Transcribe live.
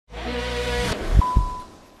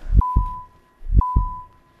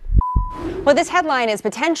Well, this headline is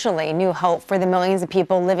potentially new hope for the millions of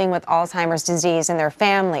people living with Alzheimer's disease and their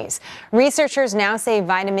families. Researchers now say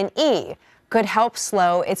vitamin E could help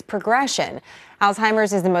slow its progression.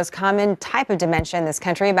 Alzheimer's is the most common type of dementia in this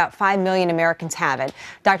country. About 5 million Americans have it.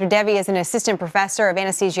 Dr. Devi is an assistant professor of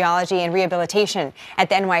anesthesiology and rehabilitation at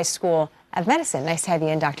the NY School of Medicine. Nice to have you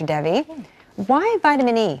in, Dr. Devi. Why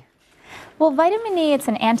vitamin E? Well, vitamin E, it's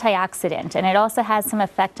an antioxidant, and it also has some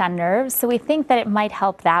effect on nerves, so we think that it might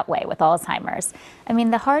help that way with Alzheimer's. I mean,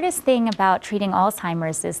 the hardest thing about treating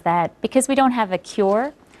Alzheimer's is that because we don't have a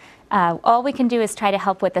cure, all we can do is try to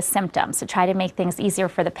help with the symptoms, to try to make things easier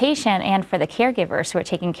for the patient and for the caregivers who are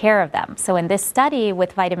taking care of them. So in this study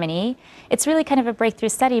with vitamin E, it's really kind of a breakthrough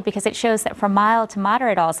study because it shows that for mild to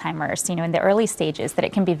moderate Alzheimer's, in the early stages, that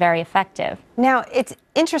it can be very effective. Now, it's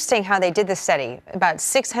interesting how they did this study. About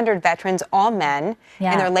 600 veterans, all men,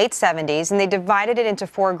 in their late 70s, and they divided it into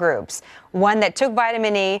 4 groups. One that took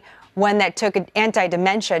vitamin E, one that took an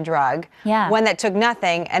anti-dementia drug, one that took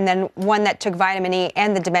nothing, and then one that took vitamin E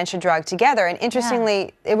and the dementia drug together. And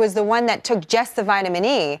interestingly, it was the one that took just the vitamin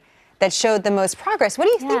E that showed the most progress. What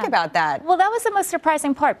do you think about that? Well, that was the most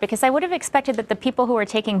surprising part because I would have expected that the people who were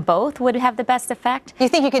taking both would have the best effect. You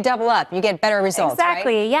think you could double up, you get better results,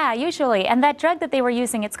 exactly, right? Yeah, usually. And that drug that they were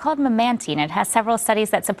using, it's called memantine. It has several studies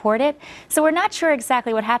that support it. So we're not sure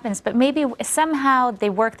exactly what happens, but maybe somehow they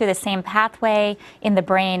work through the same pathway in the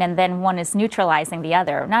brain and then one is neutralizing the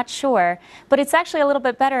other. Not sure, but it's actually a little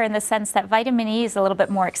bit better in the sense that vitamin E is a little bit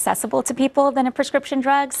more accessible to people than a prescription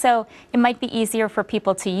drug, so it might be easier for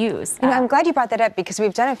people to use. I'm glad you brought that up because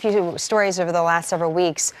we've done a few stories over the last several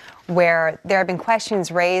weeks where there have been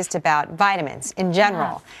questions raised about vitamins in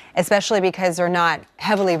general, especially because they're not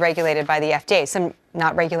heavily regulated by the FDA, some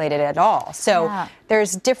not regulated at all. So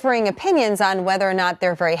there's differing opinions on whether or not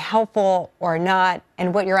they're very helpful or not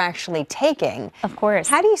and what you're actually taking. Of course.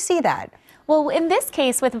 How do you see that? Well, in this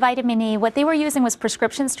case with vitamin E, what they were using was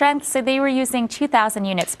prescription strength, so they were using 2,000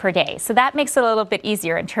 units per day. So that makes it a little bit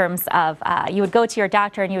easier in terms of you would go to your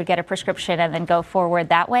doctor and you would get a prescription and then go forward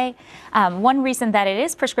that way. One reason that it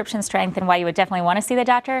is prescription strength and why you would definitely want to see the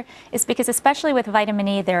doctor is because especially with vitamin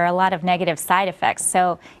E, there are a lot of negative side effects.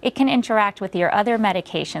 So it can interact with your other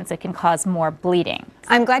medications. It can cause more bleeding.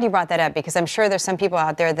 I'm glad you brought that up because I'm sure there's some people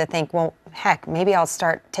out there that think, well, heck, maybe I'll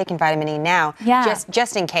start taking vitamin E now,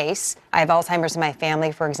 just in case. I have Alzheimer's in my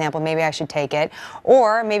family, for example, maybe I should take it.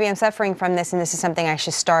 Or maybe I'm suffering from this and this is something I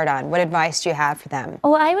should start on. What advice do you have for them?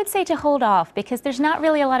 Well, I would say to hold off because there's not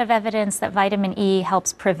really a lot of evidence that vitamin E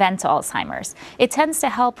helps prevent Alzheimer's. It tends to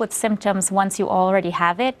help with symptoms once you already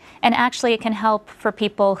have it, and actually it can help for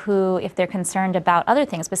people who, if they're concerned about other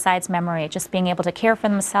things besides memory, just being able to care for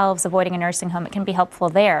themselves, avoiding a nursing home, it can be helpful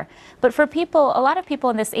there. But for people, a lot of people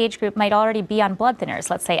in this age group might already be on blood thinners,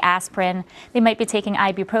 let's say aspirin, they might be taking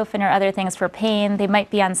ibuprofen or other things for pain. They might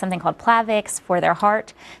be on something called Plavix for their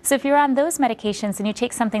heart. So if you're on those medications and you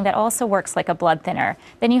take something that also works like a blood thinner,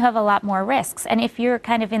 then you have a lot more risks. And if you're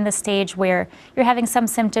kind of in the stage where you're having some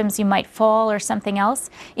symptoms, you might fall or something else,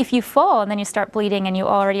 if you fall and then you start bleeding and you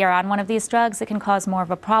already are on one of these drugs, it can cause more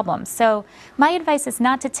of a problem. So my advice is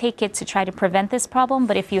not to take it to try to prevent this problem,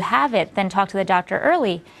 but if you have it, then talk to the doctor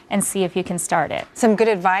early and see if you can start it. Some good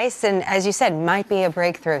advice, and as you said, might be a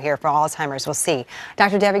breakthrough here for Alzheimer's. We'll see.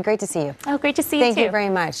 Dr. Devi, great to see you. Oh, great to see you too. Thank you very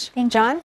much. Thank you. John?